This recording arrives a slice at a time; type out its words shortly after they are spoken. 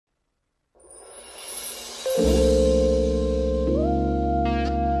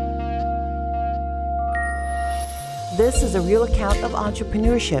This is a real account of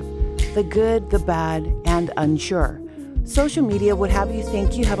entrepreneurship, the good, the bad, and unsure. Social media would have you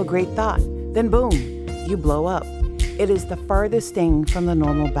think you have a great thought, then boom, you blow up. It is the farthest thing from the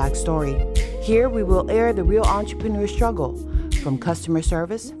normal backstory. Here we will air the real entrepreneur struggle, from customer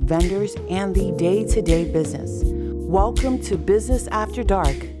service, vendors, and the day-to-day business. Welcome to Business After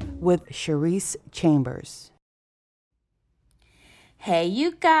Dark with Sharice Chambers. Hey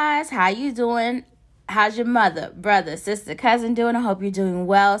you guys, how you doing? How's your mother, brother, sister, cousin doing? I hope you're doing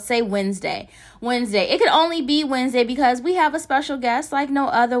well. Say Wednesday. It could only be Wednesday because we have a special guest like no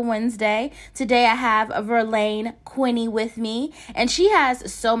other Wednesday. Today I have Verlaine Quinney with me, and she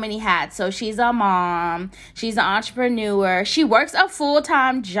has so many hats. So she's a mom, she's an entrepreneur, she works a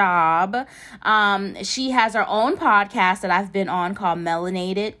full-time job. She has her own podcast that I've been on called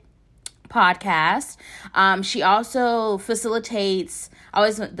Melanated Podcast. She also facilitates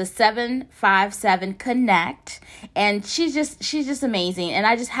the 757 Connect, and she's just amazing. And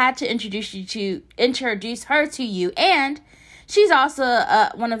I just had to introduce her to you. And she's also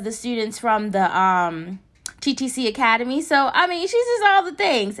one of the students from the TTC Academy. So I mean, she's just all the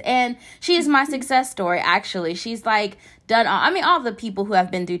things, and she is my success story. Actually, she's like done all the people who have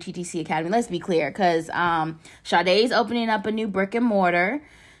been through TTC Academy. Let's be clear, because Sade's opening up a new brick and mortar.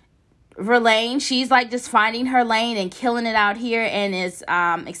 Verlaine, she's like just finding her lane and killing it out here, and is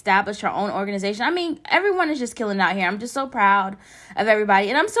established her own organization. I mean, everyone is just killing it out here. I'm just so proud of everybody,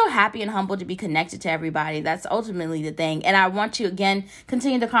 and I'm so happy and humbled to be connected to everybody. That's ultimately the thing. And I want to again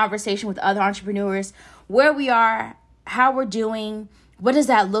continue the conversation with other entrepreneurs, where we are, how we're doing. What does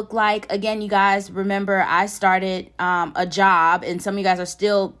that look like? Again, you guys, remember I started a job, and some of you guys are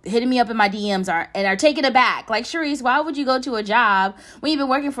still hitting me up in my DMs and are taking it back. Like, Sharice, why would you go to a job when you've been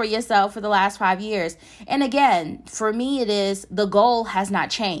working for yourself for the last 5 years? And again, for me, the goal has not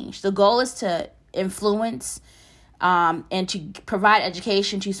changed. The goal is to influence and to provide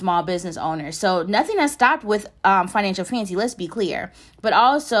education to small business owners. So nothing has stopped with Financial Fancy, let's be clear. But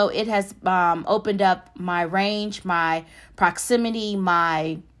also it has opened up my range, my proximity,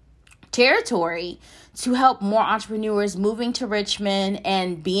 my territory to help more entrepreneurs moving to Richmond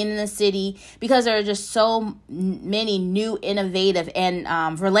and being in the city, because there are just so many new, innovative, and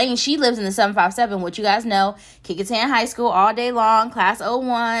Verlaine, she lives in the 757, which you guys know, Kecoughtan High School all day long, class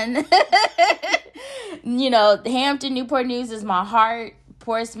 01. You know, Hampton, Newport News is my heart,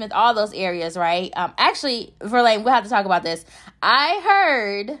 Portsmouth, all those areas, right? Actually, Verlaine, we'll have to talk about this. I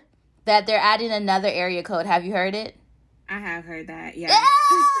heard that they're adding another area code. Have you heard it? I have heard that, yeah.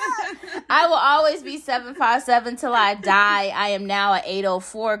 I will always be 757 till I die. I am now an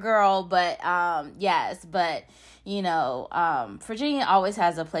 804 girl, but yes, but you know, Virginia always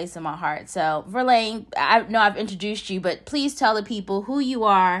has a place in my heart. So, Verlaine, I know I've introduced you, but please tell the people who you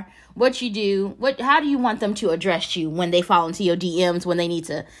are, what you do, how do you want them to address you when they fall into your DMs, when they need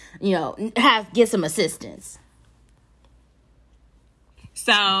to, you know, get some assistance.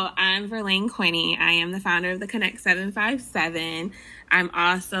 So I'm Verlaine Quinney. I am the founder of the Connect 757. I'm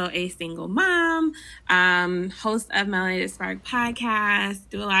also a single mom, host of Melanated Spark podcast,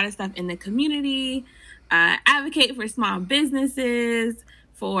 do a lot of stuff in the community, advocate for small businesses,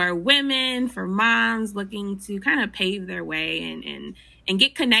 for women, for moms looking to kind of pave their way and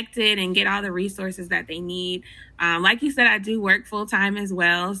get connected and get all the resources that they need. Like you said, I do work full time as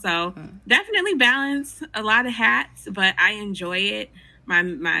well. So definitely balance a lot of hats, but I enjoy it.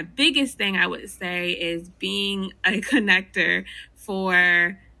 My biggest thing I would say is being a connector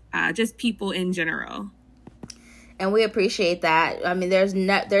for just people in general. And we appreciate that. I mean, there's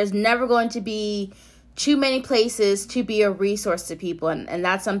never going to be too many places to be a resource to people. And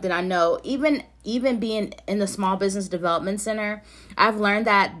that's something I know. Even being in the Small Business Development Center, I've learned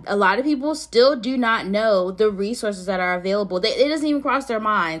that a lot of people still do not know the resources that are available. It doesn't even cross their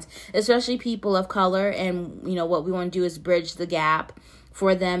minds, especially people of color. And, you know, what we want to do is bridge the gap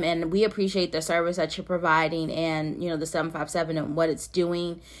for them, and we appreciate the service that you're providing, and you know, the 757 and what it's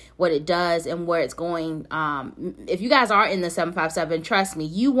doing, what it does, and where it's going. If you guys are in the 757, trust me,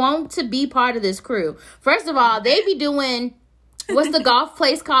 you want to be part of this crew. First of all, they be doing, what's the golf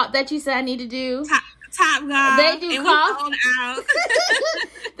place called that you said I need to do? Top Golf. They do golf. Out.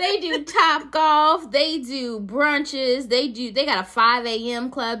 They do Top Golf. They do brunches. They got a 5 a.m.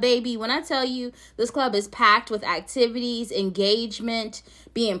 club, baby. When I tell you, this club is packed with activities, engagement,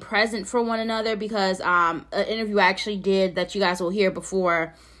 being present for one another, because an interview I actually did that you guys will hear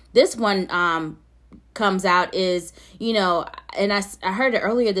before this one comes out is, you know, and I heard it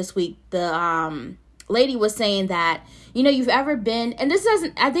earlier this week, the lady was saying that, you know, you've ever been, and this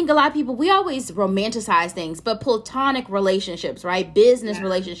doesn't, I think a lot of people, we always romanticize things, but platonic relationships, right? Business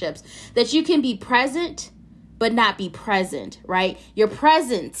relationships, that you can be present but not be present, right? Your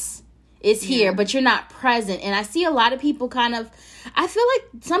presence is here, but you're not present. And I see a lot of people kind of, I feel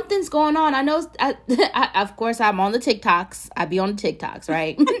like something's going on. I know, of course, I'm on the TikToks. I be on the TikToks,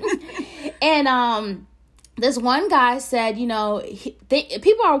 right? And this one guy said, you know,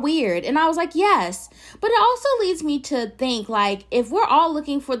 people are weird. And I was like, yes. But it also leads me to think, like, if we're all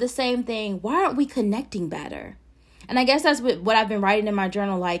looking for the same thing, why aren't we connecting better? And I guess that's what I've been writing in my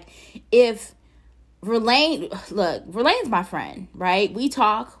journal. Like, if Verlaine's my friend, right? We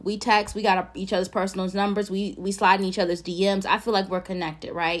talk, we text, we got each other's personal numbers, we slide in each other's DMs. I feel like we're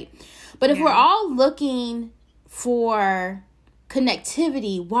connected, right? But if we're all looking for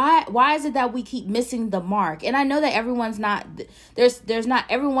connectivity, why is it that we keep missing the mark? And I know that everyone's not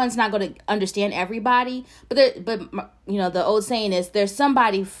going to understand everybody, but you know, the old saying is there's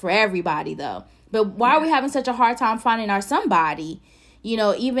somebody for everybody though. But why are we having such a hard time finding our somebody? You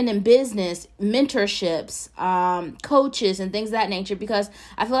know, even in business, mentorships, coaches and things of that nature, because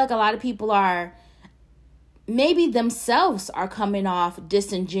I feel like a lot of people are maybe themselves are coming off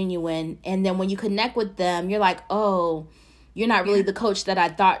disingenuine. And then when you connect with them, you're like, oh, you're not really the coach that I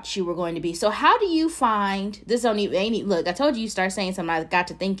thought you were going to be. So how do you find this? Look, I told you start saying something. I got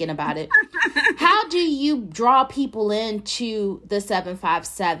to thinking about it. How do you draw people into the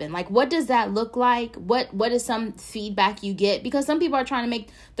 757? Like, what does that look like? What is some feedback you get? Because some people are trying to make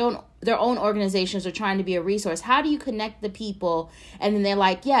their own organizations or trying to be a resource. How do you connect the people? And then they're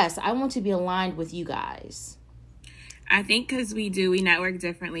like, yes, I want to be aligned with you guys. I think because we network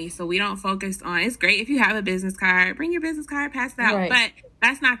differently. So we don't focus on, it's great if you have a business card, bring your business card, pass it out. Right. But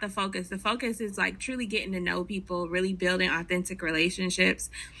that's not the focus. The focus is like truly getting to know people, really building authentic relationships.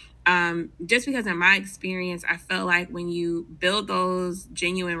 Just because in my experience, I feel like when you build those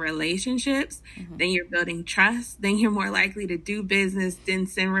genuine relationships, then you're building trust, then you're more likely to do business, then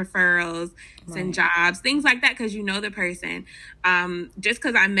send referrals, send jobs, things like that, because you know the person. Just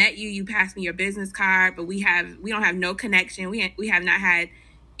because I met you, you passed me your business card, but we don't have no connection. We have not had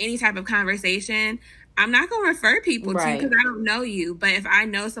any type of conversation. I'm not going to refer people to you because I don't know you. But if I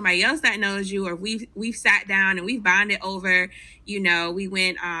know somebody else that knows you, or we've sat down and we've bonded over, you know, we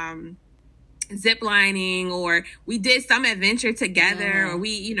went zip lining, or we did some adventure together, or we,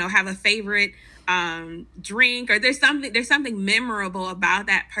 you know, have a favorite drink, or there's something memorable about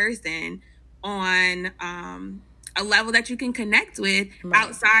that person on a level that you can connect with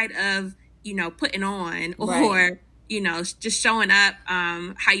outside of, you know, putting on or you know, just showing up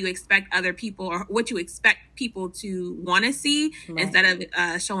how you expect other people, or what you expect people to want to see instead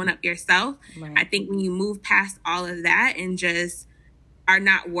of showing up yourself. I think when you move past all of that and just are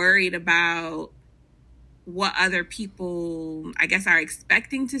not worried about what other people, I guess, are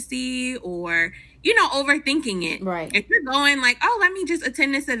expecting to see, or, you know, overthinking it. Right. If you're going like, oh, let me just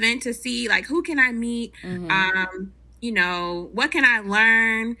attend this event to see, like, who can I meet? You know, what can I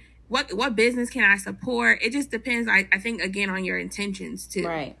learn? What business can I support? It just depends, I think, again, on your intentions, too.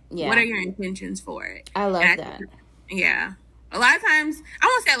 Right. Yeah. What are your intentions for it? I love that. Yeah. A lot of times, I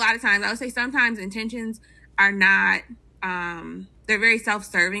won't say a lot of times, I would say sometimes intentions are not, they're very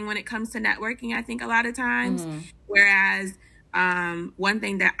self-serving when it comes to networking, I think, a lot of times. Whereas one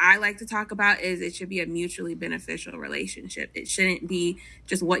thing that I like to talk about is it should be a mutually beneficial relationship. It shouldn't be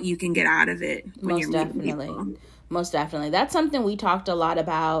just what you can get out of it when you're meeting people. Most definitely. That's something we talked a lot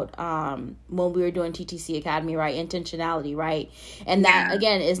about when we were doing TTC Academy, right? Intentionality, right? And that,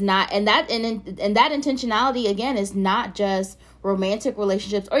 again, is not, and that intentionality, again, is not just romantic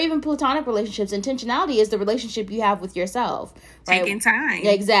relationships or even platonic relationships. Intentionality is the relationship you have with yourself. Right? Taking time.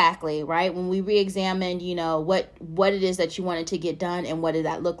 Exactly, right? When we re-examined, you know, what it is that you wanted to get done and what did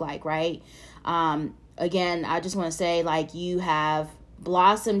that look like, right? Again, I just want to say, like, you have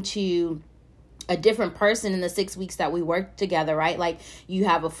blossomed to a different person in the 6 weeks that we worked together, right? Like, you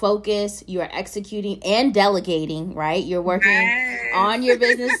have a focus, you are executing and delegating, right? You're working on your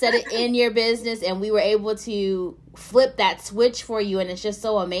business, set it in your business, and we were able to flip that switch for you. And it's just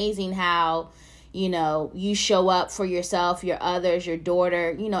so amazing how, you know, you show up for yourself, your others, your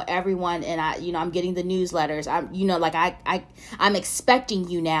daughter, you know, everyone. And I'm getting the newsletters. I'm expecting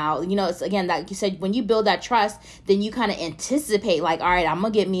you now. You know, it's, again, like you said, when you build that trust, then you kind of anticipate, like, all right, I'm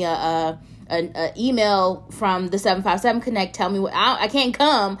gonna get me an email from the 757 Connect. Tell me what I can't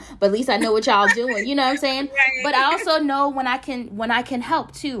come, but at least I know what y'all doing. You know what I'm saying? But I also know when I can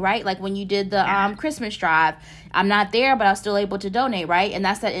help too, right? Like when you did the Christmas drive, I'm not there, but I was still able to donate, right? And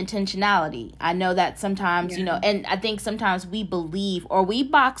that's that intentionality. I know that sometimes, you know, and I think sometimes we believe or we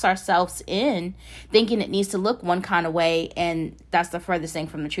box ourselves in thinking it needs to look one kind of way, and that's the furthest thing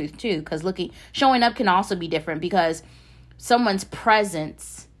from the truth too. Because showing up can also be different, because someone's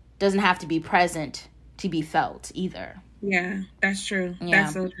presence doesn't have to be present to be felt either. Yeah, that's true. Yeah.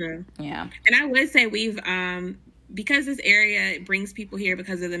 That's so true. Yeah. And I would say we've, because this area brings people here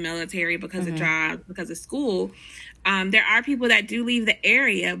because of the military, because of jobs, because of school, there are people that do leave the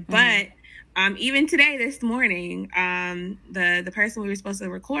area, but even today, this morning, the person we were supposed to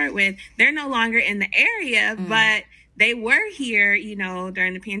record with, they're no longer in the area, but they were here, you know,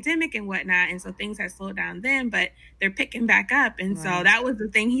 during the pandemic and whatnot. And so things had slowed down then, but they're picking back up. And so that was the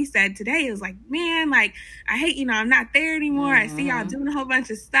thing he said today. It was like, man, like, I hate, you know, I'm not there anymore. I see y'all doing a whole bunch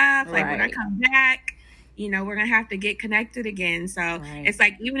of stuff. Like when I come back, you know, we're going to have to get connected again. So it's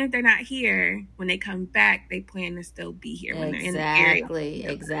like, even if they're not here, when they come back, they plan to still be here when they're in the area.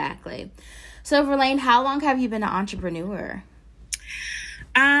 Exactly. So, Verlaine, how long have you been an entrepreneur?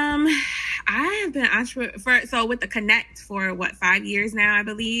 I have been an entrepreneur with the Connect for 5 years now, I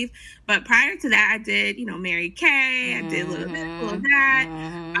believe. But prior to that, I did, you know, Mary Kay. I did a little bit of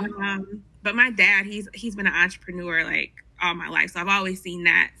that. But my dad, he's been an entrepreneur like all my life, so I've always seen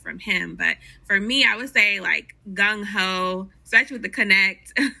that from him. But for me, I would say like gung ho, especially with the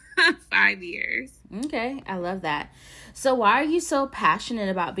Connect, 5 years. Okay, I love that. So why are you so passionate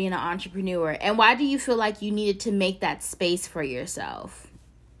about being an entrepreneur, and why do you feel like you needed to make that space for yourself?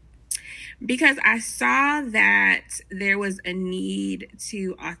 Because I saw that there was a need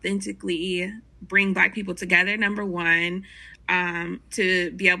to authentically bring Black people together, number one,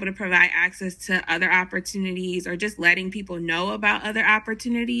 to be able to provide access to other opportunities or just letting people know about other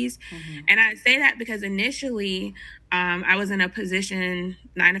opportunities. And I say that because initially I was in a position,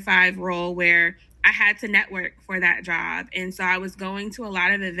 9-to-5 role, where I had to network for that job. And so I was going to a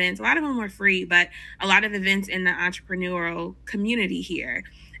lot of events. A lot of them were free, but a lot of events in the entrepreneurial community here.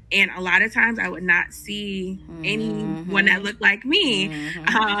 And a lot of times I would not see anyone that looked like me.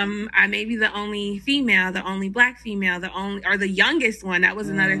 I may be the only female, the only Black female, or the youngest one. That was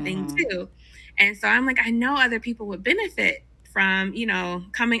another thing too. And so I'm like, I know other people would benefit from, you know,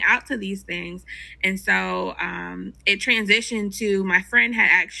 coming out to these things. And so it transitioned to, my friend had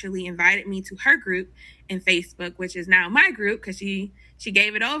actually invited me to her group in Facebook, which is now my group, because she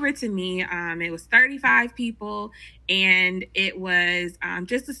gave it over to me. It was 35 people, and it was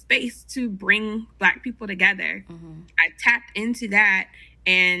just a space to bring Black people together. I tapped into that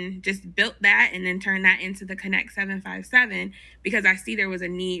and just built that, and then turned that into the Connect 757, because I see there was a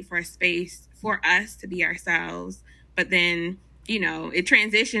need for a space for us to be ourselves. But then, you know, it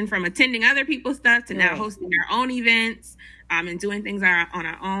transitioned from attending other people's stuff to now hosting our own events, and doing things on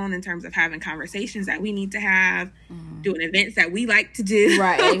our own in terms of having conversations that we need to have, doing events that we like to do.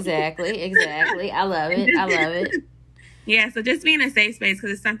 Right, exactly. I love it. Yeah, so just being a safe space,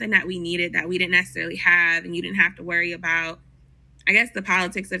 because it's something that we needed that we didn't necessarily have, and you didn't have to worry about, I guess, the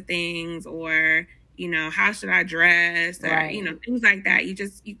politics of things, or, you know, how should I dress, or, you know, things like that.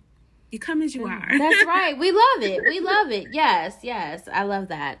 You come as you are. That's right. We love it. Yes. I love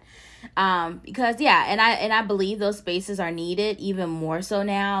that. Because and I believe those spaces are needed even more so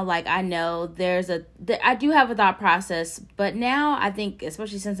now. Like, I know I do have a thought process, but now I think,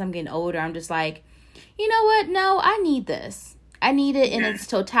 especially since I'm getting older, I'm just like, you know what? No, I need this. I need it in its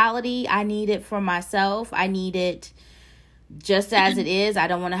totality. I need it for myself. I need it just as it is. I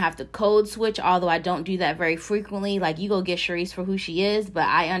don't want to have to code switch, although I don't do that very frequently. Like, you go get Sharice for who she is, but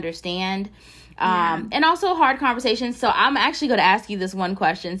I understand. And also hard conversations. So I'm actually going to ask you this one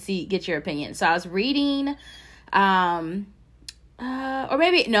question, get your opinion. So I was reading, or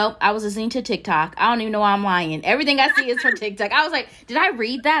maybe, no, I was listening to TikTok. I don't even know why I'm lying. Everything I see is from TikTok. I was like, did I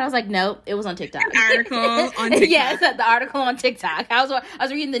read that? I was like, nope, it was on TikTok. An article on TikTok. Yes, the article on TikTok. I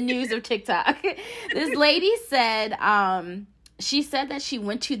was reading the news of TikTok. This lady said, she said that she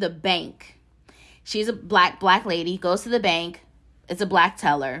went to the bank. She's a black lady, goes to the bank. It's a Black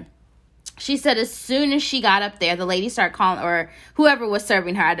teller. She said as soon as she got up there, the lady started calling, or whoever was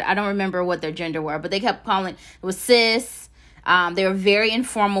serving her, I don't remember what their gender were, but they kept calling, it was sis. They were very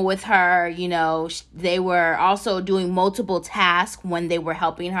informal with her. You know, they were also doing multiple tasks when they were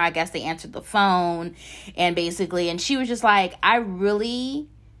helping her. I guess they answered the phone and she was just like, I really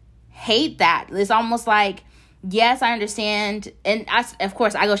hate that. It's almost like, yes, I understand. And of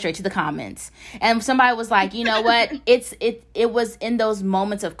course, I go straight to the comments. And somebody was like, you know what? It was in those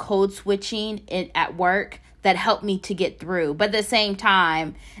moments of code switching at work that helped me to get through. But at the same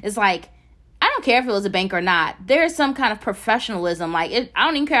time, it's like, I don't care if it was a bank or not. There's some kind of professionalism. Like, I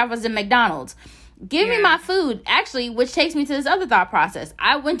don't even care if it was in McDonald's. Give me my food. Actually, which takes me to this other thought process.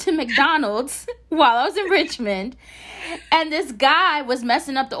 I went to McDonald's while I was in Richmond, and this guy was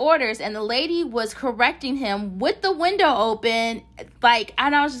messing up the orders, and the lady was correcting him with the window open. Like,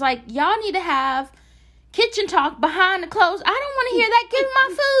 and I was just like, y'all need to have kitchen talk behind the clothes. I don't want to hear that. Give me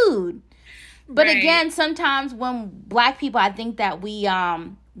my food. But again, sometimes when Black people, I think that we are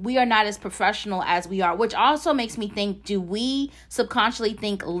not as professional as we are, which also makes me think, do we subconsciously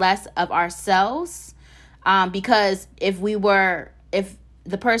think less of ourselves? Because if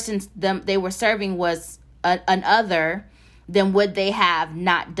the person they were serving was an other, then would they have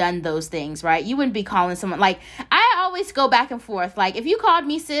not done those things, right? You wouldn't be calling someone, like, I always go back and forth. Like, if you called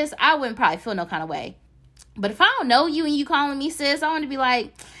me sis, I wouldn't probably feel no kind of way. But if I don't know you and you calling me sis, I want to be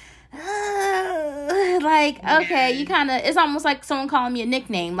like, okay, you kind of, it's almost like someone calling me a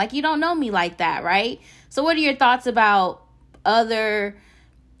nickname. Like, you don't know me like that, right? So what are your thoughts about other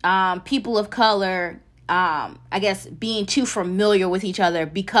people of color, I guess, being too familiar with each other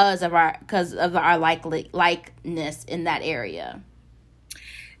because of our likeness in that area?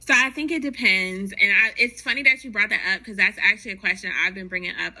 So I think it depends. And it's funny that you brought that up, because that's actually a question I've been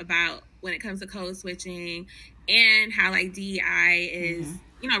bringing up about when it comes to code switching and how like DEI is,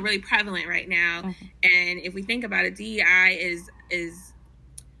 really prevalent right now. And if we think about it, DEI is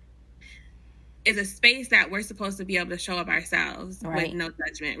a space that we're supposed to be able to show up ourselves with no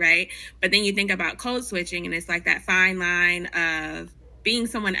judgment, right? But then you think about code switching, and it's like that fine line of being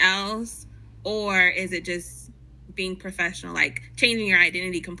someone else, or is it just being professional, like changing your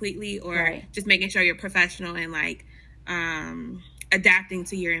identity completely, or just making sure you're professional and like adapting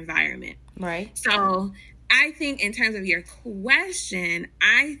to your environment. Right. So I think in terms of your question,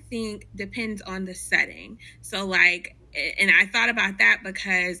 I think depends on the setting. So like, and I thought about that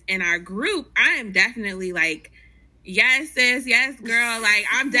because in our group, I am definitely like, yes, sis, yes, girl. Like,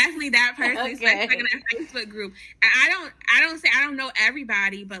 I'm definitely that person, especially in that Facebook group. And I don't know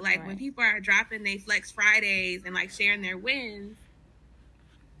everybody, but like when people are dropping they Flex Fridays and like sharing their wins.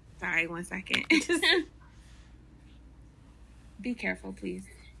 Sorry, 1 second. Be careful, please.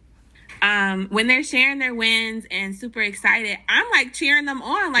 When they're sharing their wins and super excited, I'm like cheering them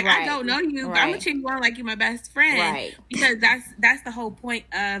on. Like, I don't know you, but I'm gonna cheer you on like you're my best friend. Right. Because that's the whole point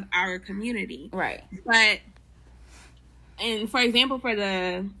of our community. Right. But, and for example, for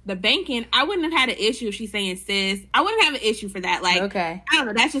the banking, I wouldn't have had an issue if she's saying sis. I wouldn't have an issue for that. Like, I don't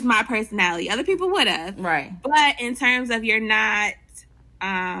know, that's just my personality. Other people would have. Right. But in terms of you're not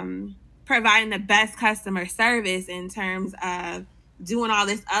providing the best customer service in terms of doing all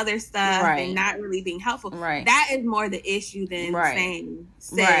this other stuff and not really being helpful. Right. That is more the issue than saying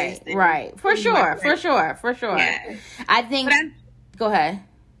sis. Right. For sure. Yeah. I think, go ahead.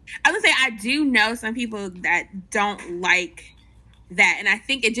 I would say I do know some people that don't like that. And I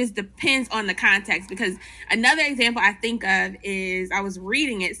think it just depends on the context, because another example I think of is, I was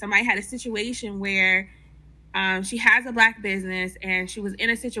reading it. Somebody had a situation where she has a Black business, and she was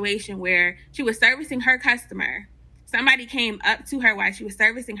in a situation where she was servicing her customer. Somebody came up to her while she was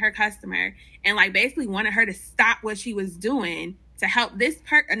servicing her customer and like basically wanted her to stop what she was doing to help this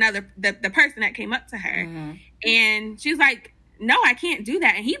the person that came up to her. And she was like, no, I can't do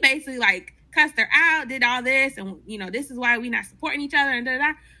that. And he basically like cussed her out, did all this, and this is why we not supporting each other and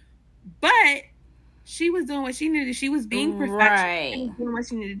da-da-da. But she was doing what she needed. She was being professional, and doing what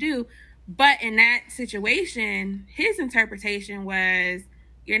she needed to do. But in that situation, his interpretation was,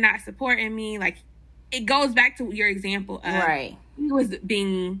 you're not supporting me. Like, it goes back to your example of he was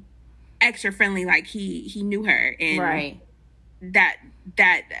being extra friendly, like he knew her, and that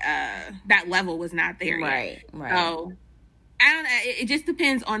level was not there yet. So I don't know. It just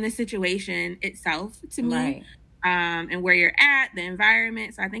depends on the situation itself to me, and where you're at, the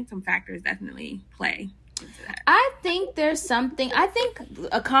environment. So I think some factors definitely play into that. I think there's something. I think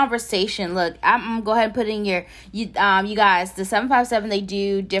a conversation. Look, I'm gonna go ahead and put in you guys. The 757, they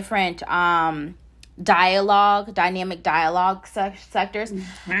do different dynamic dialogue sectors.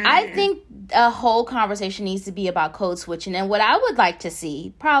 I think a whole conversation needs to be about code switching. And what I would like to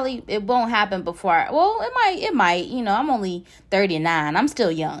see, probably it won't happen before, it might, I'm only 39. I'm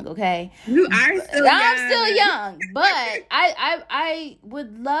still young, okay? You are still young. I'm still young, but I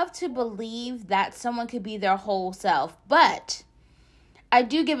would love to believe that someone could be their whole self. But I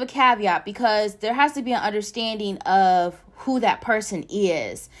do give a caveat, because there has to be an understanding of who that person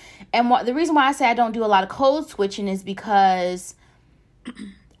is. And the reason why I say I don't do a lot of code switching is because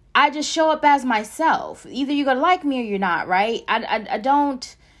I just show up as myself. Either you're going to like me or you're not, right? I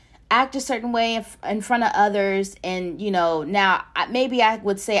don't act a certain way in front of others. And, now maybe I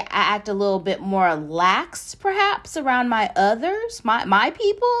would say I act a little bit more lax, perhaps, around my others, my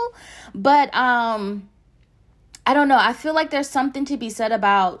people. But, I don't know. I feel like there's something to be said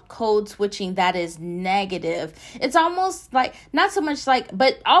about code switching that is negative. It's almost like, not so much like,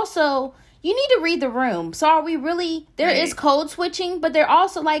 but also you need to read the room. So are we really, there is code switching, but there are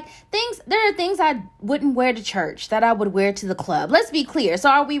also there are things I wouldn't wear to church that I would wear to the club. Let's be clear. So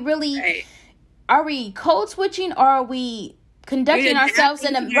are we really are we code switching, or are we conducting ourselves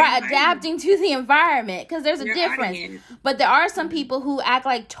in adapting to the environment? Because there's a difference. Audience. But there are some people who act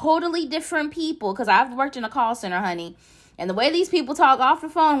like totally different people. Because I've worked in a call center, honey. And the way these people talk off the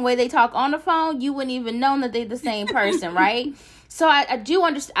phone, the way they talk on the phone, you wouldn't even know that they're the same person, right? So I do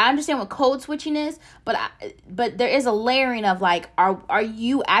understand. I understand what code switching is, but there is a layering of like, are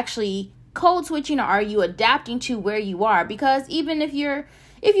you actually code switching, or are you adapting to where you are? Because even if you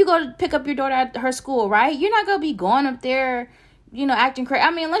go to pick up your daughter at her school, right, you're not gonna be going up there, acting crazy. I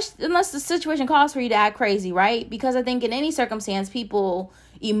mean, unless the situation calls for you to act crazy, right? Because I think in any circumstance, people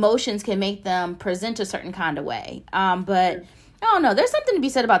emotions can make them present a certain kind of way. But I don't know. There's something to be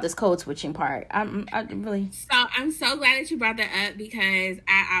said about this code switching part. I'm so glad that you brought that up, because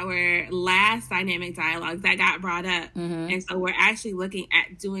at our last dynamic dialogues that got brought up, and so we're actually looking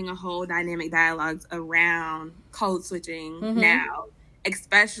at doing a whole dynamic dialogues around code switching now,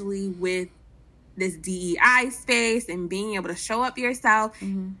 especially with this DEI space and being able to show up yourself.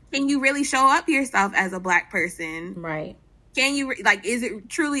 Can you really show up yourself as a Black person? Right. Can you, is it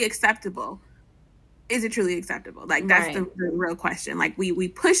truly acceptable? Is it truly acceptable? That's the real question. We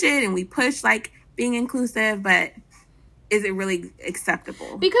push it and we push being inclusive, but is it really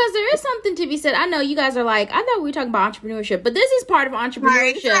acceptable? Because there is something to be said. I know you guys are like, I thought we were talking about entrepreneurship, but this is part of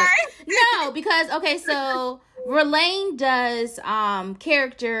entrepreneurship. Right. No, because, okay, so Verlaine does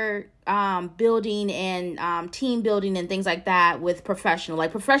character building and team building and things like that with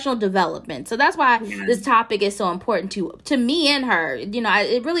professional development. So that's why this topic is so important to me and her.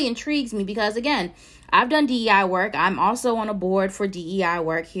 It really intrigues me because, again, I've done DEI work. I'm also on a board for DEI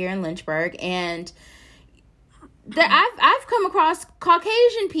work here in Lynchburg, and I've come across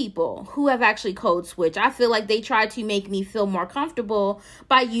Caucasian people who have actually code switched. I feel like they try to make me feel more comfortable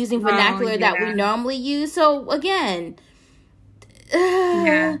by using vernacular that we normally use. So again,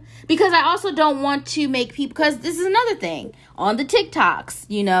 because I also don't want to make people, because this is another thing on the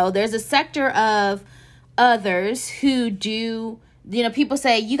TikToks, there's a sector of others who do, people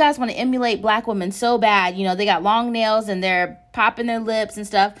say, you guys want to emulate Black women so bad, they got long nails and they're popping their lips and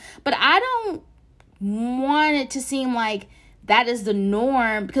stuff, but I don't want it to seem like that is the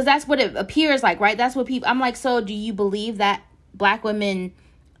norm, because that's what it appears like, right? That's what people, I'm like, so do you believe that Black women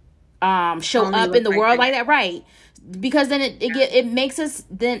show up in the world like that? Right. Because then it makes us,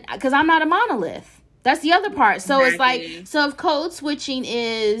 then, because I'm not a monolith. That's the other part. So it's so if code switching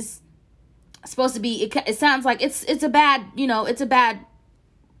is supposed to be, it sounds like it's a bad, it's a bad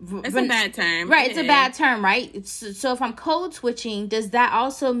term. Right. It's a bad term, right? So if I'm code switching, does that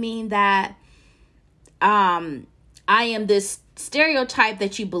also mean that I am this stereotype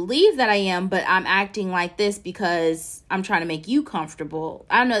that you believe that I am, but I'm acting like this because I'm trying to make you comfortable?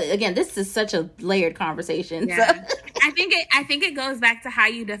 I don't know. Again, this is such a layered conversation. Yeah. So. I think it goes back to how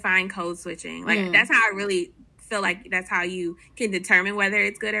you define code switching. That's how I really feel like that's how you can determine whether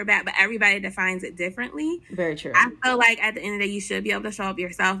it's good or bad, but everybody defines it differently. Very true. I feel like at the end of the day, you should be able to show up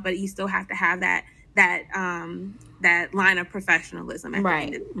yourself, but you still have to have that line of professionalism.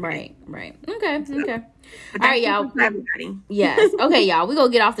 Right. Okay. All right, y'all. Yes. Okay, y'all. We're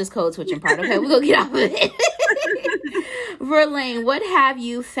going to get off this code switching part. Okay, we're going to get off of it. Verlaine, what have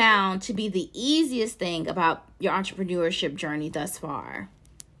you found to be the easiest thing about your entrepreneurship journey thus far?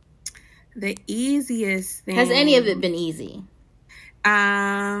 The easiest thing. Has any of it been easy?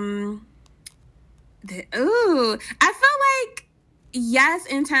 I feel like, yes,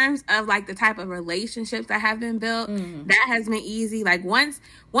 in terms of the type of relationships that have been built, that has been easy. Once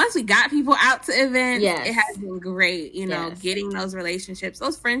we got people out to events, it has been great, getting those relationships,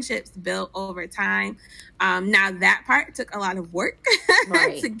 those friendships built over time. Now that part took a lot of work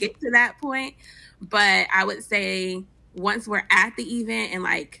to get to that point. But I would say once we're at the event and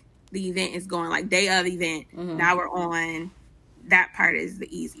the event is going day of event, now we're on, that part is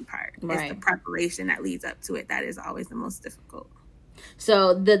the easy part. Right. It's the preparation that leads up to it that is always the most difficult.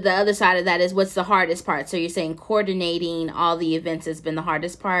 So the other side of that is, what's the hardest part? So you're saying coordinating all the events has been the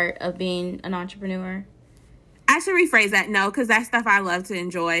hardest part of being an entrepreneur? I should rephrase that. No, because that's stuff I love to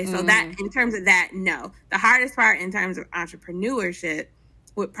enjoy. So that, in terms of that, no. The hardest part in terms of entrepreneurship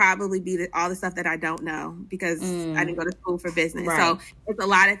would probably be all the stuff that I don't know, because I didn't go to school for business. Right. So it's a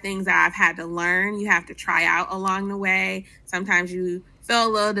lot of things that I've had to learn. You have to try out along the way. Sometimes you feel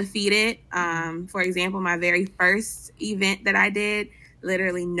a little defeated. For example, my very first event that I did,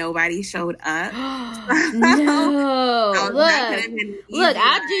 literally nobody showed up. No. Look,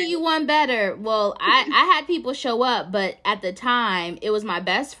 I'll do you one better. Well, I had people show up, but at the time, it was my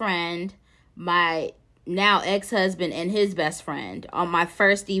best friend, my now ex-husband, and his best friend on my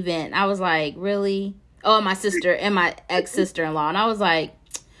first event. I was like, really? Oh, my sister and my ex-sister-in-law. And I was like,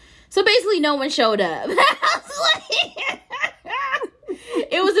 So basically no one showed up.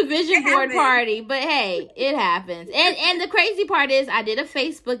 It was a vision board party, but hey, it happens. And the crazy part is I did a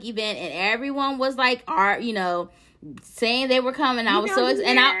Facebook event and everyone was like, saying they were coming. I was so excited.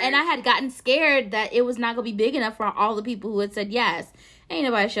 And I had gotten scared that it was not going to be big enough for all the people who had said yes. Ain't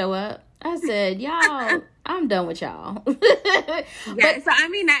nobody show up. I said, y'all, I'm done with y'all. Yeah, so I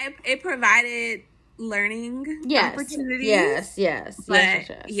mean, it provided learning opportunities. Yes.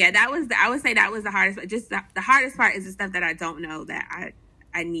 But yeah, I would say that was the hardest. Just the hardest part is the stuff that I don't know that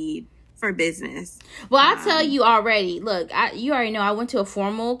I need for business. Well, I'll tell you already. Look, you already know I went to a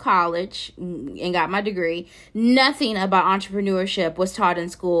formal college and got my degree. Nothing about entrepreneurship was taught in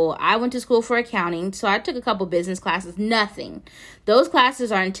school. I went to school for accounting, so I took a couple business classes. Nothing. Those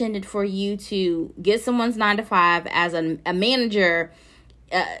classes are intended for you to get someone's 9-to-5 as a manager,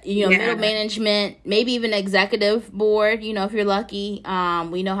 middle management, maybe even executive board, if you're lucky.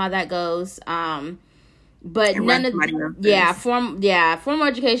 We know how that goes. But none of formal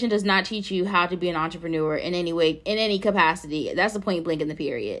education does not teach you how to be an entrepreneur in any way, in any capacity. That's the point blank in the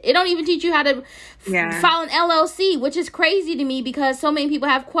period. It don't even teach you how to file an LLC, which is crazy to me because so many people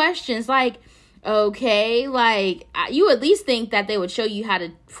have questions like, okay, like you at least think that they would show you how to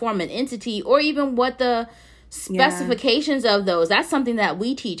form an entity or even what the specifications of those. That's something that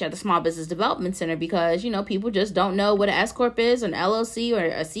we teach at the Small Business Development Center because, people just don't know what an S Corp is, an LLC or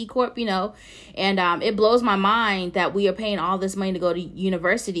a C Corp, and it blows my mind that we are paying all this money to go to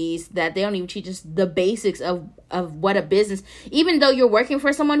universities that they don't even teach us the basics of what a business, even though you're working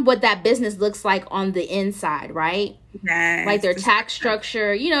for someone, what that business looks like on the inside, right? Yes. Like their tax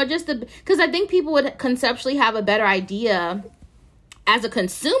structure, because I think people would conceptually have a better idea as a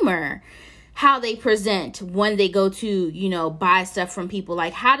consumer how they present when they go to, buy stuff from people.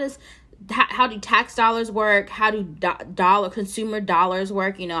 Like how do tax dollars work? How do consumer dollars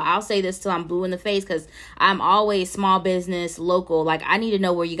work? I'll say this till I'm blue in the face because I'm always small business, local. Like I need to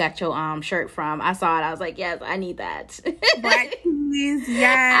know where you got your shirt from. I saw it. I was like, yes, I need that. Yes.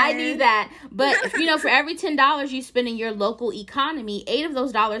 I need that. But for every $10 you spend in your local economy, 8 of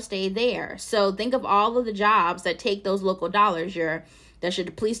those dollars stay there. So think of all of the jobs that take those local dollars. That's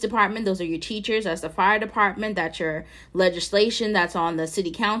your police department. Those are your teachers. That's the fire department. That's your legislation. That's on the city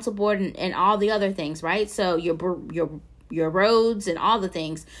council board and all the other things, right? So your roads and all the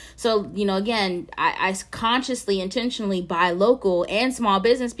things. So, again, I consciously, intentionally buy local and small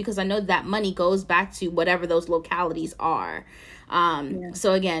business because I know that money goes back to whatever those localities are.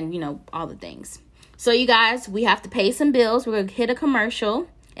 So again, all the things. So you guys, we have to pay some bills. We're going to hit a commercial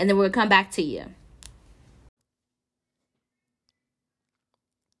and then we're going to come back to you.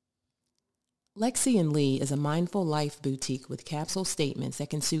 Lexi & Lee is a mindful life boutique with capsule statements that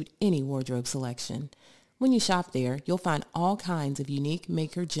can suit any wardrobe selection. When you shop there, you'll find all kinds of unique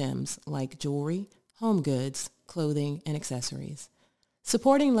maker gems like jewelry, home goods, clothing, and accessories.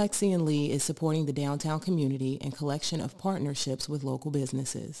 Supporting Lexi & Lee is supporting the downtown community and collection of partnerships with local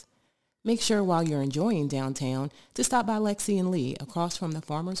businesses. Make sure while you're enjoying downtown to stop by Lexi & Lee across from the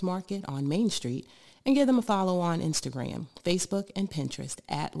Farmers Market on Main Street and give them a follow on Instagram, Facebook, and Pinterest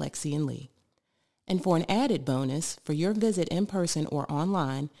at Lexi & Lee. And for an added bonus, for your visit in person or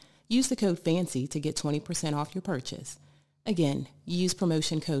online, use the code FANCY to get 20% off your purchase. Again, use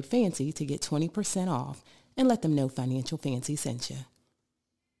promotion code FANCY to get 20% off and let them know Financial Fancy sent you.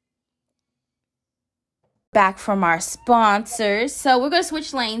 Back from our sponsors. So we're going to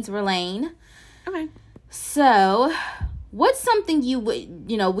switch lanes, Verlaine. Okay. So what's something you would,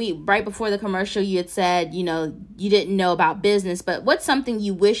 we right before the commercial you had said, you didn't know about business, but what's something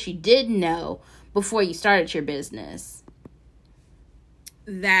you wish you did know before you started your business?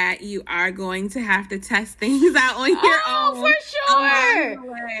 That you are going to have to test things out on your own.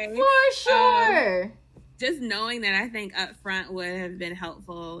 For sure. Just knowing that I think up front would have been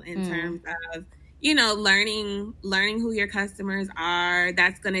helpful in terms of, learning who your customers are.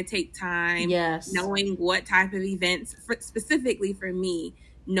 That's going to take time. Yes. Knowing what type of events, specifically for me,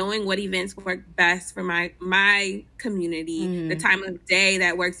 knowing what events work best for my community, the time of day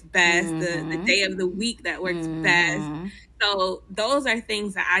that works best, the day of the week that works best. So those are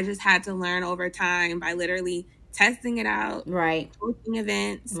things that I just had to learn over time by literally testing it out, right? Hosting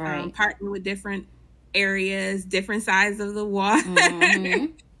events, right. Partnering with different areas, different sides of the water,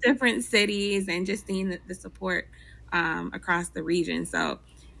 different cities, and just seeing the support across the region. So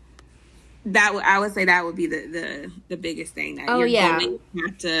I would say that would be the biggest thing, that going to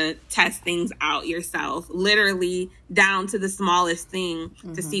have to test things out yourself, literally down to the smallest thing,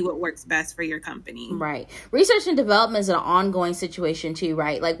 to see what works best for your company. Right. Research and development is an ongoing situation too,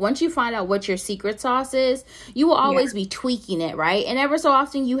 right? Like once you find out what your secret sauce is, you will always be tweaking it, right? And ever so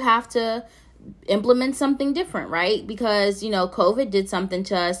often you have to implement something different, right? Because, COVID did something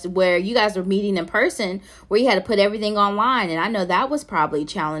to us where you guys were meeting in person, where you had to put everything online. And I know that was probably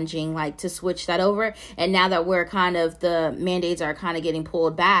challenging, like to switch that over. And now that we're the mandates are kind of getting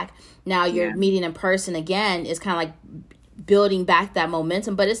pulled back, now you're meeting in person again, is kind of like building back that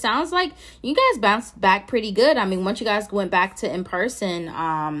momentum. But it sounds like you guys bounced back pretty good. I mean, once you guys went back to in person,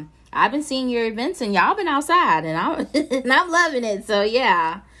 I've been seeing your events and y'all been outside, and I'm loving it. So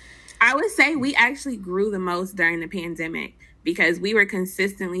yeah. I would say we actually grew the most during the pandemic, because we were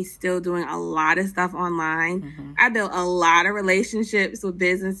consistently still doing a lot of stuff online. I built a lot of relationships with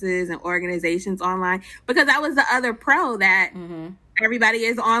businesses and organizations online, because that was the other pro, that everybody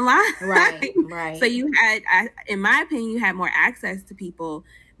is online. Right. So you had, in my opinion, you had more access to people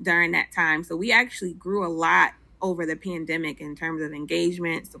during that time. So we actually grew a lot over the pandemic in terms of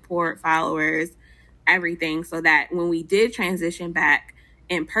engagement, support, followers, everything. So that when we did transition back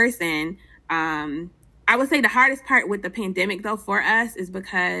in person, I would say the hardest part with the pandemic though for us is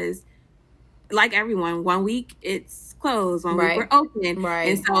because, like everyone, 1 week it's closed, 1 week we're open,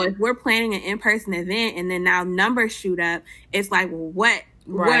 and so if we're planning an in-person event and then now numbers shoot up, it's like, well, what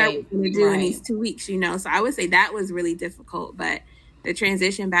are we going to do in these 2 weeks? So I would say that was really difficult, but the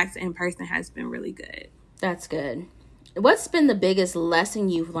transition back to in-person has been really good. That's good. What's been the biggest lesson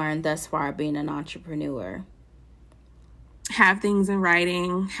you've learned thus far being an entrepreneur? Have things in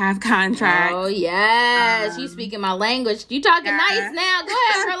writing, have contracts. Oh, yes. You speaking my language. You talking nice now. Go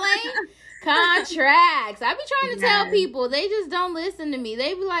ahead, Verlaine. Contracts. I be trying to tell people. They just don't listen to me.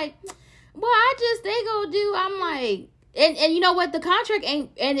 They be like, well, they go do. I'm like, and you know what? The contract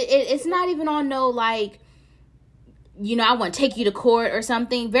ain't, and it's not even on no, like, I want to take you to court or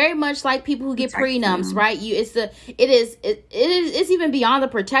something. Very much like people who get prenups, right? It's even beyond the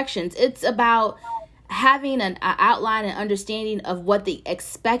protections. It's about having an outline and understanding of what the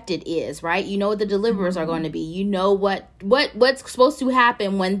expected is, right? You know what the deliverers are going to be. You know what's supposed to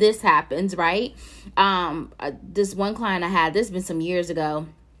happen when this happens, right? This one client I had, this has been some years ago.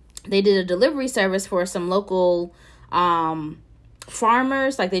 They did a delivery service for some local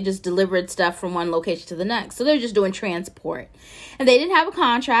farmers. Like they just delivered stuff from one location to the next. So they're just doing transport. And they didn't have a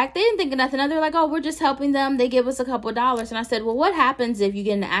contract. They didn't think of nothing other. They're like, oh, we're just helping them. They give us a couple of dollars. And I said, well, what happens if you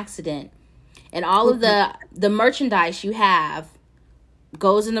get in an accident and all of the merchandise you have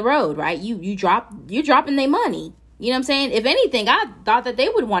goes in the road, right? You're dropping their money. You know what I'm saying? If anything, I thought that they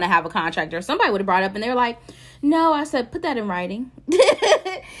would want to have a contract, or somebody would have brought up, and they're like, no. I said, put that in writing.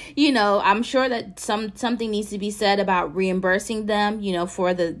 I'm sure that something needs to be said about reimbursing them,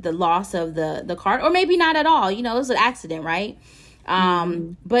 for the loss of the cart, or maybe not at all. It was an accident, right?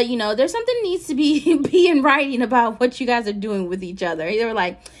 But there's something that needs to be in writing about what you guys are doing with each other. They were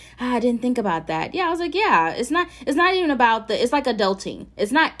like, I didn't think about that. Yeah, I was like, yeah, it's not even about it's like adulting.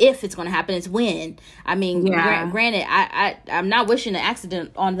 It's not if it's going to happen, it's when. I mean, granted, I'm not wishing an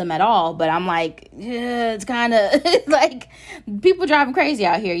accident on them at all, but I'm like, yeah, it's kind of like people driving crazy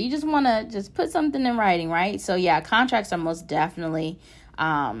out here. You just want to just put something in writing, right? So yeah, contracts are most definitely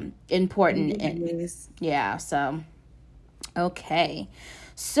important. So okay.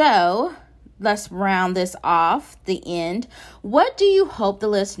 So let's round this off, the end. What do you hope the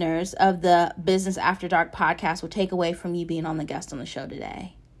listeners of the Business After Dark podcast will take away from you being on the guest on the show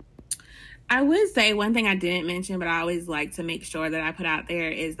today? I would say one thing I didn't mention, but I always like to make sure that I put out there,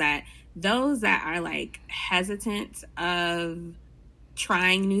 is that those that are like hesitant of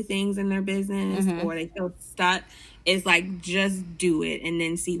trying new things in their business, or they feel stuck, is like, just do it and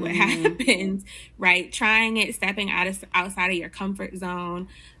then see what happens, right? Trying it, stepping outside of your comfort zone.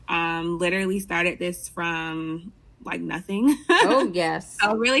 Literally started this from like nothing. Oh, yes.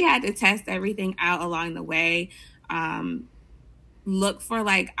 So really had to test everything out along the way. Look for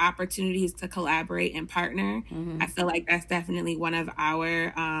like opportunities to collaborate and partner. I feel like that's definitely one of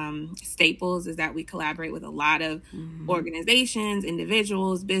our staples, is that we collaborate with a lot of organizations,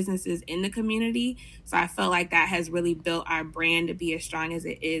 individuals, businesses in the community. So I feel like that has really built our brand to be as strong as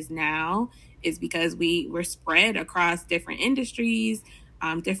it is now, is because we're spread across different industries,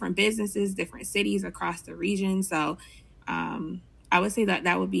 different businesses, different cities across the region. So I would say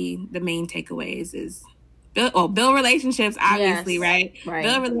that would be the main takeaways, is build relationships, obviously, right?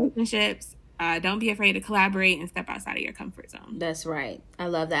 Build relationships. Don't be afraid to collaborate and step outside of your comfort zone. That's right. I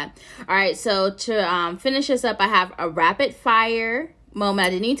love that. All right. So to finish this up, I have a rapid fire Mom, I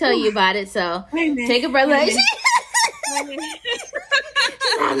didn't even tell you about it, so take a breath.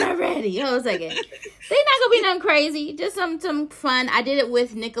 I'm not ready. Hold a second. They're not gonna be nothing crazy. Just some fun. I did it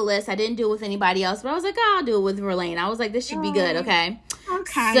with Nicholas. I didn't do it with anybody else, but I was like, oh, I'll do it with Verlaine. I was like, this should be good. Okay.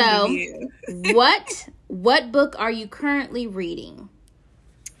 So, what book are you currently reading?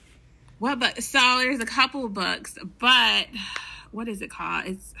 What book? So there's a couple of books, but what is it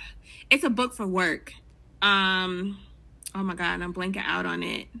called? It's a book for work. Oh my God, I'm blanking out on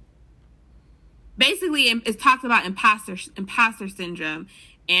it. Basically, it talks about imposter syndrome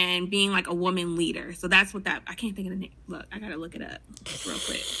and being like a woman leader. So that's what I can't think of the name. Look, I gotta look it up real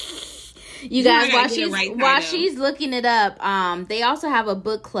quick. You guys, while she's looking it up, they also have a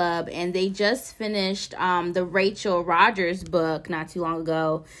book club, and they just finished the Rachel Rogers book not too long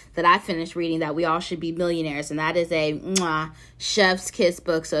ago that I finished reading, that We All Should Be Millionaires, and that is a chef's kiss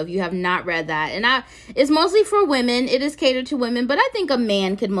book. So if you have not read that, and it's mostly for women, it is catered to women, but I think a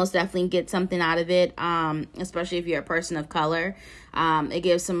man could most definitely get something out of it, especially if you're a person of color. It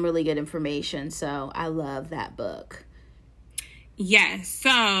gives some really good information, so I love that book. Yes.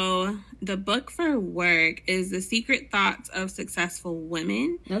 So the book for work is The Secret Thoughts of Successful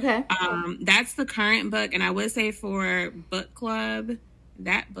Women. Okay. That's the current book. And I would say for book club,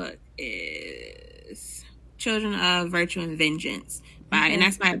 that book is Children of Virtue and Vengeance and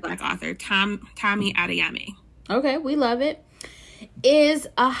that's by a Black author, Tommy Adeyemi. Okay. We love it. Is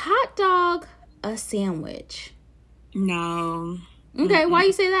a hot dog a sandwich? No. Okay. Why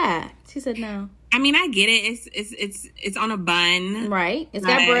you say that? She said no. I mean, I get it. It's on a bun. Right. It's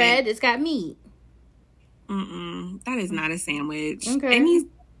got bread. It's got meat. That is not a sandwich. Okay.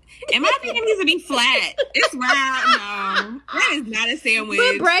 In my opinion, it needs to be flat. It's round. No. That is not a sandwich.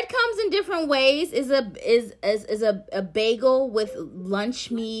 But bread comes in different ways. Is a bagel with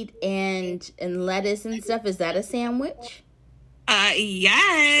lunch meat and lettuce and stuff, is that a sandwich?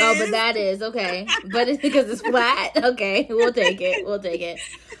 Yes. Oh, but that is okay. But it's because it's flat. Okay, we'll take it.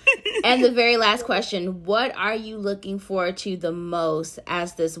 And the very last question: what are you looking forward to the most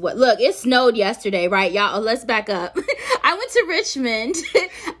as this? Look, it snowed yesterday, right, y'all? Oh, let's back up. I went to Richmond.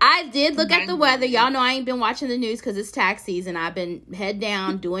 I did look at the weather. Y'all know I ain't been watching the news because it's tax season. I've been head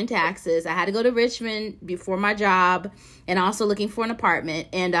down doing taxes. I had to go to Richmond before my job, and also looking for an apartment.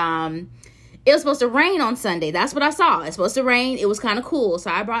 And it was supposed to rain on Sunday. That's what I saw. It's supposed to rain. It was kind of cool. So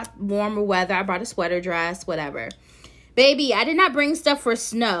I brought warmer weather. I brought a sweater dress, whatever. Baby, I did not bring stuff for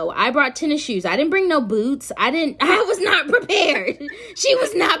snow. I brought tennis shoes. I didn't bring no boots. I was not prepared. She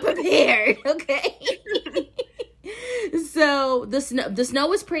was not prepared. Okay. So the snow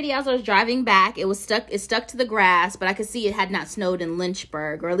was pretty as I was driving back. It stuck to the grass, but I could see it had not snowed in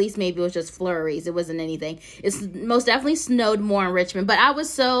Lynchburg, or at least maybe it was just flurries. It wasn't anything. It's most definitely snowed more in Richmond, but I was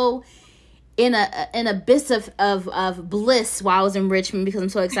so in an abyss of bliss while I was in Richmond because I'm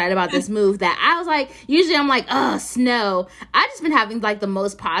so excited about this move that I was like, usually I'm like, oh, snow. I just been having like the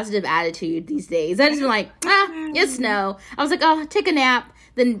most positive attitude these days. I just been like, it's snow. I was like, oh, take a nap.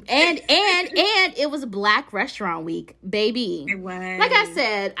 Then and it was Black Restaurant Week, baby. It was. Like I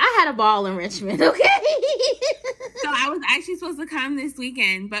said, I had a ball in Richmond, okay? So I was actually supposed to come this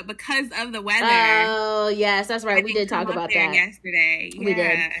weekend, but because of the weather. Oh, yes, that's right. We did talk about that yesterday. Yeah. We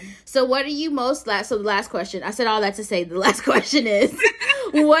did. So what are you most so the last question. I said all that to say the last question is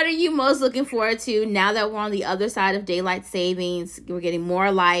what are you most looking forward to now that we're on the other side of daylight savings? We're getting more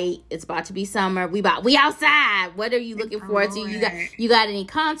light. It's about to be summer. We outside. What are you looking forward to? You got any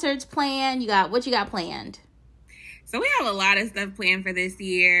concerts planned? What you got planned? So we have a lot of stuff planned for this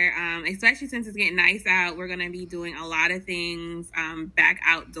year, especially since it's getting nice out. We're going to be doing a lot of things back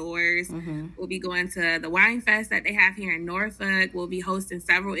outdoors. Mm-hmm. We'll be going to the Wine Fest that they have here in Norfolk. We'll be hosting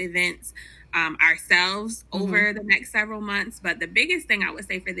several events ourselves over the next several months. But the biggest thing I would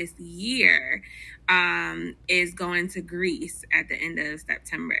say for this year is going to Greece at the end of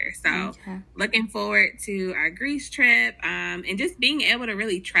September. So looking forward to our Greece trip and just being able to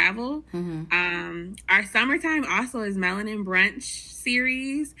really travel. Our summertime also is Melanin Brunch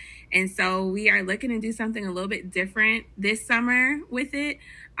series. And so we are looking to do something a little bit different this summer with it.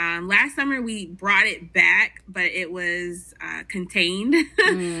 Last summer we brought it back, but it was contained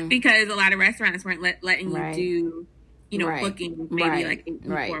because a lot of restaurants weren't letting you do, booking maybe like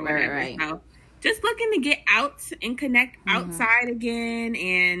before or whatever. So just looking to get out and connect outside again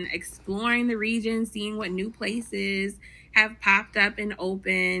and exploring the region, seeing what new places have popped up and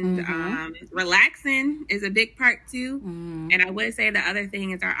opened. Relaxing is a big part too. And I would say the other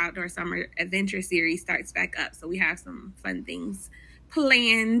thing is our Outdoor Summer Adventure series starts back up. So we have some fun things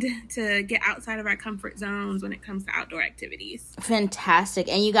planned to get outside of our comfort zones when it comes to outdoor activities. Fantastic.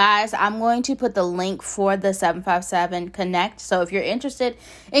 And you guys, I'm going to put the link for the 757 Connect. So if you're interested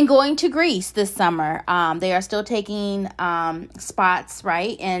in going to Greece this summer, they are still taking spots,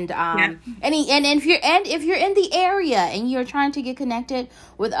 right? And if you're in the area and you're trying to get connected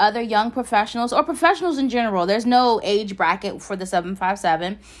with other young professionals or professionals in general, there's no age bracket for the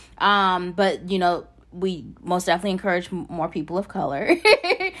 757. But we most definitely encourage more people of color,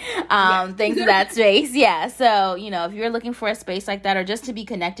 things in that space. Yeah. So, if you're looking for a space like that or just to be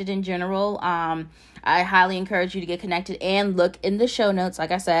connected in general, I highly encourage you to get connected and look in the show notes,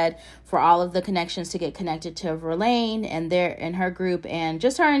 like I said, for all of the connections to get connected to Verlaine and her group and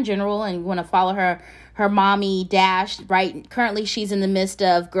just her in general. And you want to follow her mommy Dash, right? Currently, she's in the midst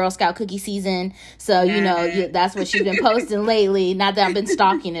of Girl Scout cookie season. So, that's what she's been posting lately. Not that I've been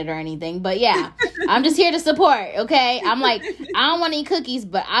stalking it or anything, but yeah, I'm just here to support. Okay. I'm like, I don't want any cookies,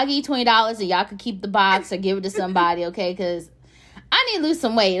 but I'll give you $20 and y'all can keep the box or give it to somebody. Okay. Cause I need to lose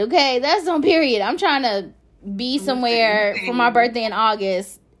some weight. Okay. That's on period. I'm trying to be somewhere for my birthday in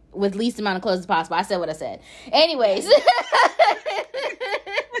August with least amount of clothes as possible. I said what I said. Anyways.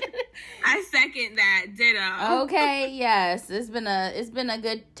 I second that. Ditto. Okay, yes. It's been a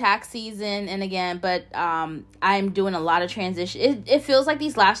good tax season, and again, but I'm doing a lot of transition. It feels like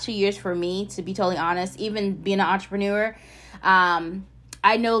these last 2 years for me, to be totally honest, even being an entrepreneur, I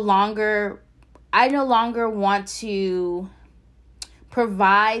no longer want to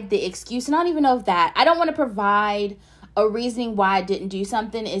provide the excuse, and I don't even know if that I don't want to provide a reasoning why I didn't do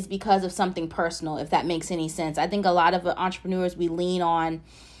something is because of something personal, if that makes any sense. I think a lot of entrepreneurs, we lean on,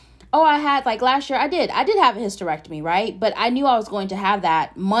 I had, like last year, I did have a hysterectomy, right? But I knew I was going to have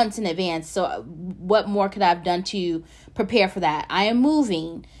that months in advance. So what more could I have done to prepare for that? I am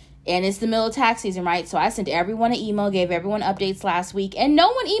moving and it's the middle of tax season, right? So I sent everyone an email, gave everyone updates last week, and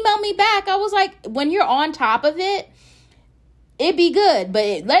no one emailed me back. I was like, when you're on top of it, it'd be good,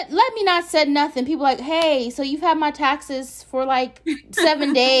 but let me not said nothing. People like, hey, so you've had my taxes for like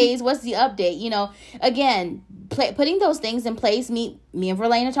 7 days. What's the update? Again, putting those things in place. Me and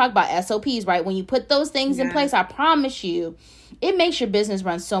Verlaine talk about SOPs, right? When you put those things in place, I promise you, it makes your business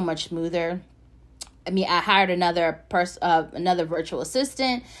run so much smoother. I mean, I hired another virtual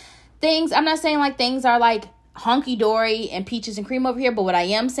assistant. I'm not saying like things are like hunky-dory and peaches and cream over here, but what I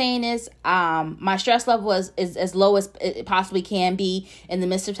am saying is my stress level is as low as it possibly can be in the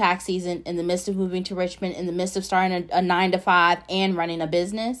midst of tax season, in the midst of moving to Richmond, in the midst of starting a 9-to-5 and running a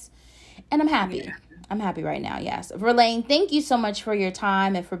business, and I'm happy. Yeah. I'm happy right now, yes. Verlaine, thank you so much for your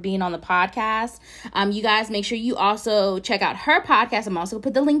time and for being on the podcast. You guys, make sure you also check out her podcast. I'm also going to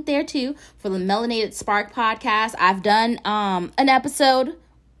put the link there, too, for the Melanated Spark podcast. I've done an episode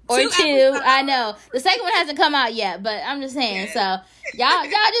or two. I know. The second one hasn't come out yet, but I'm just saying. So, y'all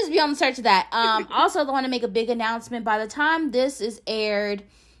just be on the search of that. Also, I want to make a big announcement. By the time this is aired,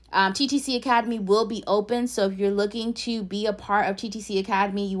 TTC Academy will be open. So if you're looking to be a part of TTC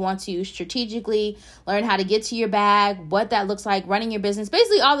Academy, you want to strategically learn how to get to your bag, what that looks like, running your business,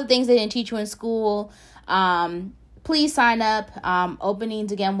 basically all the things they didn't teach you in school. Please sign up.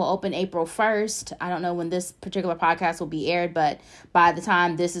 Openings again will open April 1st. I don't know when this particular podcast will be aired, but by the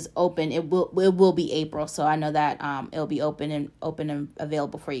time this is open, it will be April. So I know that it'll be open and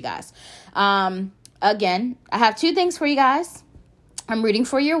available for you guys. Again, I have 2 things for you guys. I'm rooting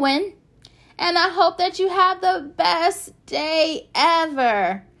for your win, and I hope that you have the best day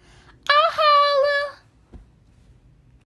ever. Aholla!